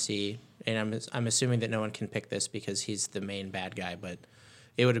wanted to see, and I'm assuming that no one can pick this because he's the main bad guy, but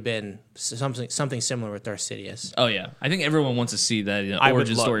it would have been something similar with Darth Sidious. Oh, yeah. I think everyone wants to see that I would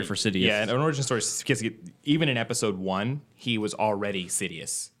origin love- story for Sidious. Yeah, an origin story, because even in episode 1, he was already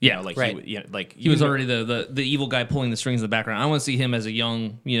Sidious. Yeah, like right. He was already the evil guy pulling the strings in the background. I want to see him as a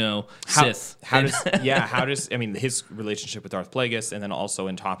young, Sith. How does I mean his relationship with Darth Plagueis, and then also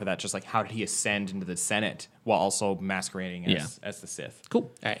on top of that, just like how did he ascend into the Senate while also masquerading as the Sith? Cool.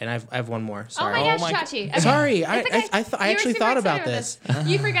 All right, and I have one more. Oh Sorry. my gosh, my Chachi. Okay. Sorry, It's okay. I You were actually super thought about excited this.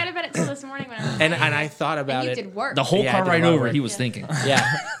 You forgot about it till this morning when I was And I thought about you it. did work. The whole Yeah, I car did a ride lot of over, work. he was thinking. Yeah.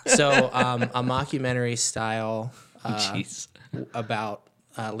 So a mockumentary style Jeez. about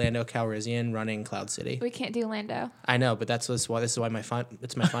Lando Calrissian running Cloud City. We can't do Lando. I know, but this is why it's my fun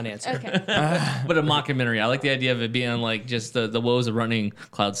answer. Okay. But a mockumentary. I like the idea of it being like just the woes of running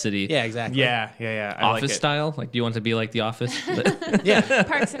Cloud City. Yeah, exactly. Yeah. I Office like it. style. Like, do you want it to be like The Office? But- Yeah.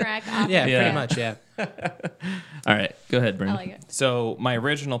 Parks and Rec. Office. Yeah, Yeah. pretty much, yeah. all right, go ahead, I Brandon. like it. So my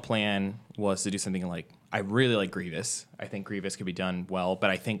original plan was to do something like I really like Grievous. I think Grievous could be done well, but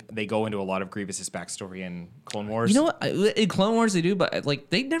I think they go into a lot of Grievous's backstory in Clone Wars. You know what? In Clone Wars they do, but like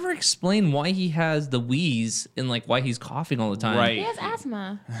they never explain why he has the wheeze and like why he's coughing all the time. Right. He has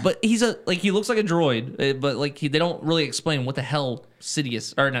asthma. But he looks like a droid, but like they don't really explain what the hell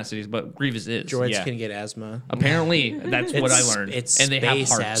Sidious or not Sidious, but Grievous is. Droids Yeah. can get asthma. Apparently, that's what I learned. It's and they have space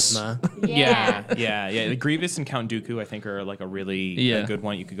hearts. asthma. Yeah. The Grievous and Count Dooku, I think, are like a really a good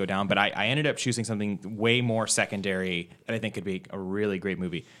one you could go down. But I ended up choosing something way more secondary that I think could be a really great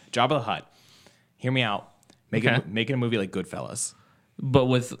movie. Jabba the Hutt. Hear me out. Making a movie like Goodfellas. But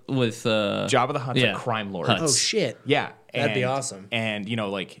with Jabba the Hutt's a crime lord. Hutts. Oh shit. Yeah, That'd be awesome. And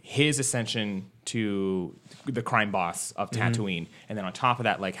like his ascension to the crime boss of Tatooine, and then on top of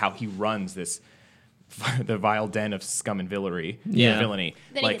that, like how he runs the vile den of scum and villainy. Yeah. Then like,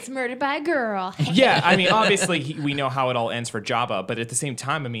 he gets murdered by a girl. yeah, I mean, obviously we know how it all ends for Jabba, but at the same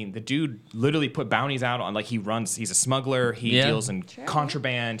time, I mean, the dude literally put bounties out on, like, he's a smuggler, he deals in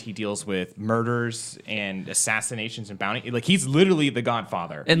contraband, he deals with murders and assassinations and bounty. Like, he's literally the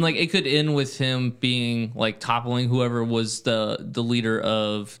Godfather. And like it could end with him being like toppling whoever was the leader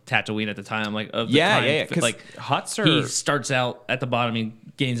of Tatooine at the time, like of the crime. 'cause Like Hutts are he starts out at the bottom, he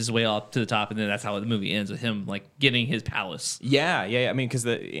gains his way up to the top, and then that's how the movie ends with him like getting his palace. Yeah. I mean, because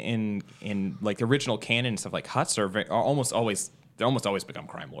in like the original canon and stuff, like Hutts are almost always become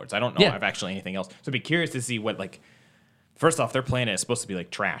crime lords. I don't know if actually anything else. So I'd be curious to see what, like, first off, their planet is supposed to be like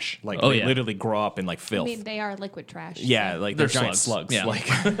trash. Like they literally grow up in like I filth. mean, they are liquid trash. Yeah, like they're giant slugs. slugs.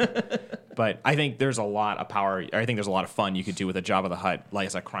 Yeah. Like, but I think there's a lot of power. I think there's a lot of fun you could do with a Jabba the Hutt, like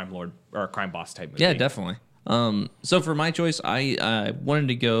as a crime lord or a crime boss type movie. Yeah, definitely. So for my choice, I wanted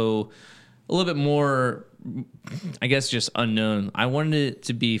to go a little bit more, I guess, just unknown. I wanted it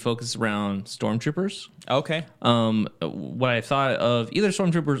to be focused around stormtroopers. Okay. What I thought of either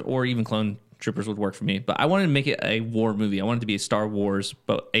stormtroopers or even clone troopers would work for me, but I wanted to make it a war movie. I wanted it to be a Star Wars,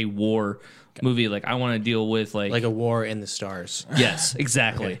 but a war movie. Like I want to deal with like a war in the stars. yes,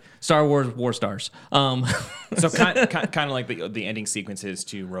 exactly. Star Wars War Stars. So kind of like the ending sequences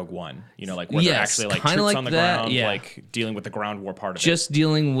to Rogue One. You know, like where they're Yes, actually like kinda troops like on the that, ground, yeah. like dealing with the ground war part of it. Just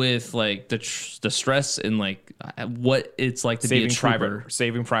dealing with like the stress and like what it's like to be a trooper.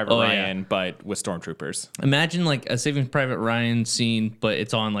 Saving Private Ryan, but with stormtroopers. Imagine like a Saving Private Ryan scene, but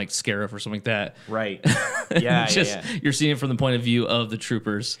it's on like Scarif or something like that. Right. Yeah. Just yeah. you're seeing it from the point of view of the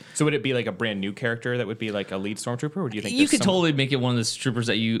troopers. So would it be like a brand new character that would be like a lead stormtrooper, or do you think You could totally make it one of the troopers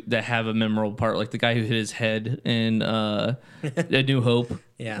that have a memorable part, like the guy who hit his head in A New Hope.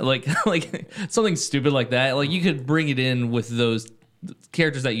 Yeah. like something stupid like that. Like you could bring it in with those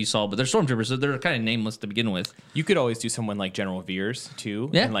characters that you saw, but they're stormtroopers, so they're kind of nameless to begin with. You could always do someone like General Veers too,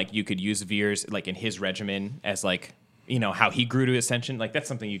 Yeah. and like you could use Veers like in his regimen as like, you know, how he grew to ascension. Like that's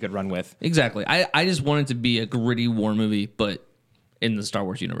something you could run with. Exactly. I just wanted to be a gritty war movie, but in the Star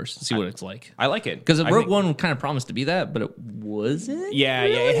Wars universe, to see what it's like. I like it Because I Rogue think- One kind of promised to be that, but it wasn't. Yeah,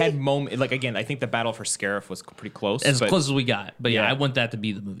 it had moment. Like again, I think the battle for Scarif was pretty close. As but, close as we got. But yeah, Yeah. I want that to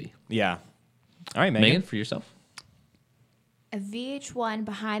be the movie. Yeah. All right, Megan. Megan, for yourself. A VH1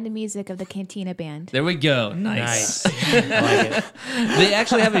 behind the music of the Cantina Band. There we go. Nice. Nice. I like it. They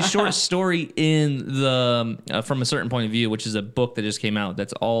actually have a short story in the From a Certain Point of View, which is a book that just came out.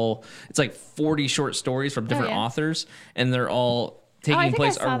 It's like 40 short stories from different yeah. authors, and they're all I taking think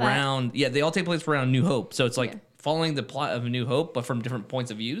place I saw that. around. Yeah, they all take place around New Hope. So it's like Yeah. following the plot of A New Hope, but from different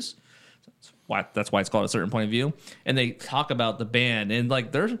points of views. That's why it's called A Certain Point of View. And they talk about the band, and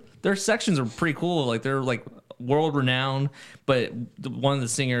like their sections are pretty cool. Like they're like world renowned, but one of the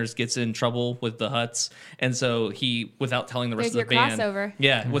singers gets in trouble with the Hutts, and so he, without telling the rest There's of the your band,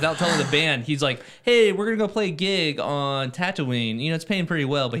 crossover. without telling the band, he's like, "Hey, we're gonna go play a gig on Tatooine. You know, it's paying pretty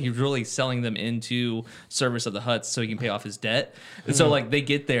well," but he's really selling them into service of the Hutts so he can pay off his debt. And so like they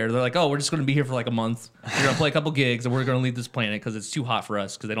get there, they're like, "Oh, we're just gonna be here for like a month. We're gonna play a couple gigs, and we're gonna leave this planet because it's too hot for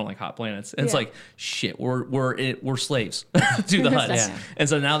us because they don't like hot planets." And it's Yeah. like, shit, we're slaves to the Hutts, Yeah. and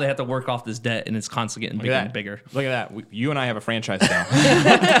so now they have to work off this debt, and it's constantly getting bigger and bigger. Look at that. You and I have a franchise now.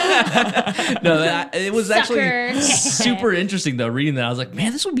 No, it was actually Sucker. super interesting though. Reading that, I was like,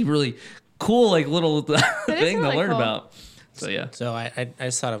 man, this would be really cool, like little thing to really learn cool. about. So yeah, So I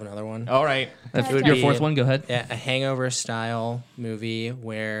just thought of another one. All right. if would your be- fourth one, go ahead. Yeah, a Hangover style movie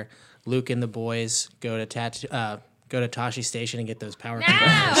where Luke and the boys go to Tashi Station and get those power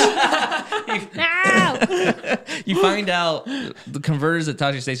converters. No! You find out the converters at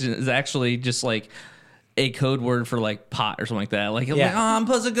Tashi Station is actually just like a code word for like pot or something like that. Like, Yeah. I'm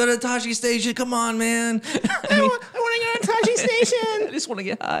supposed to go to Tashi Station. Come on, man. I want to go to Tashi Station. I just want to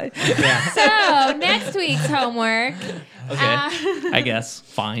get high. So, next week's homework. Okay, I guess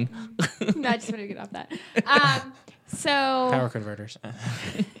fine. No, I just wanted to get off that. So, Power converters.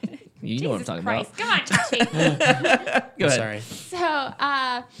 You know what I'm Jesus talking Christ. about. Come on, Tashi. Go ahead. Sorry. So,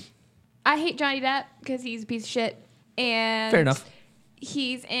 I hate Johnny Depp because he's a piece of shit. And Fair enough.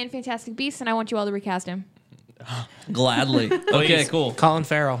 He's in Fantastic Beasts, and I want you all to recast him. Gladly. Okay, cool. Colin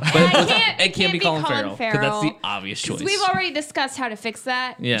Farrell. It can't be Colin Farrell because that's the obvious choice. We've already discussed how to fix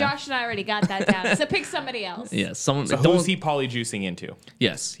that. Yeah. Josh and I already got that down. So pick somebody else. Yes, someone. So don't- who's he polyjuicing into?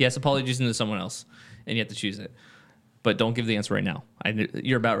 Yes, he has to apologize to someone else, and you have to choose it. But don't give the answer right now.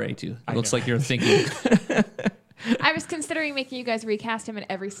 You're about ready to. It looks like you're thinking. I was considering making you guys recast him in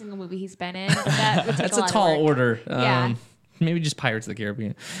every single movie he's been in. But that would take That's a a lot of tall work. order. Yeah. Maybe just Pirates of the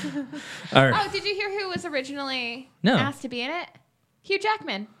Caribbean. All right. Oh, did you hear who was originally No. asked to be in it? Hugh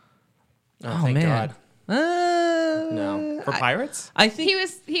Jackman. Oh, thank God. No. For pirates? I think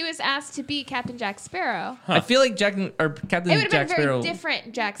He was asked to be Captain Jack Sparrow. I feel like Captain It would have Jack been Sparrow. very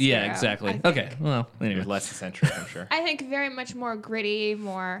different Jack Sparrow. Yeah, exactly. I think. Okay. Well, anyway. Less eccentric, I'm sure. I think very much more gritty,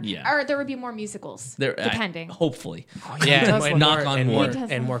 more. Yeah. Or there would be more musicals, depending. Hopefully. Yeah, does knock on more, wood.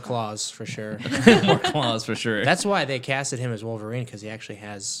 and more claws for sure. More claws for sure. That's why they casted him as Wolverine because he actually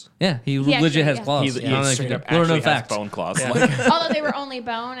has. yeah, he actually- legit has yeah. claws. He I don't know if straight you up know. Learn actually no has facts. bone claws. Although they were only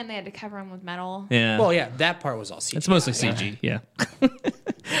bone and they had to cover him with metal. Yeah. Well, yeah, that part was all CGI. it's mostly CG. Yeah.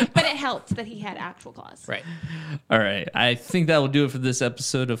 But it helped that he had actual claws. Right. All right. I think that will do it for this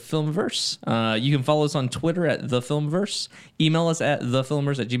episode of Filmverse. You can follow us on Twitter at The Filmverse. Email us at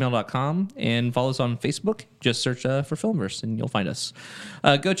thefilmverse@gmail.com. And follow us on Facebook. Just search for Filmverse and you'll find us.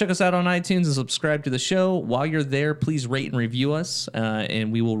 Go check us out on iTunes and subscribe to the show. While you're there, please rate and review us.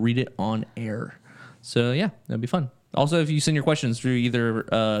 And we will read it on air. So, yeah, that'd be fun. Also, if you send your questions through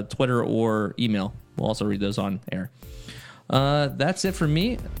either Twitter or email, we'll also read those on air. That's it for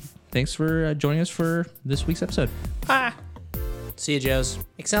me. Thanks for joining us for this week's episode. See you, Joes.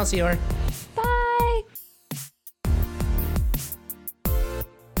 Excelsior. Bye.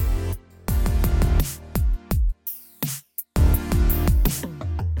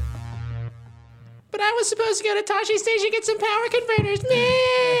 But I was supposed to go to Tashi Station and get some power converters.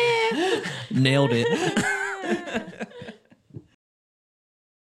 Nah. Nailed it.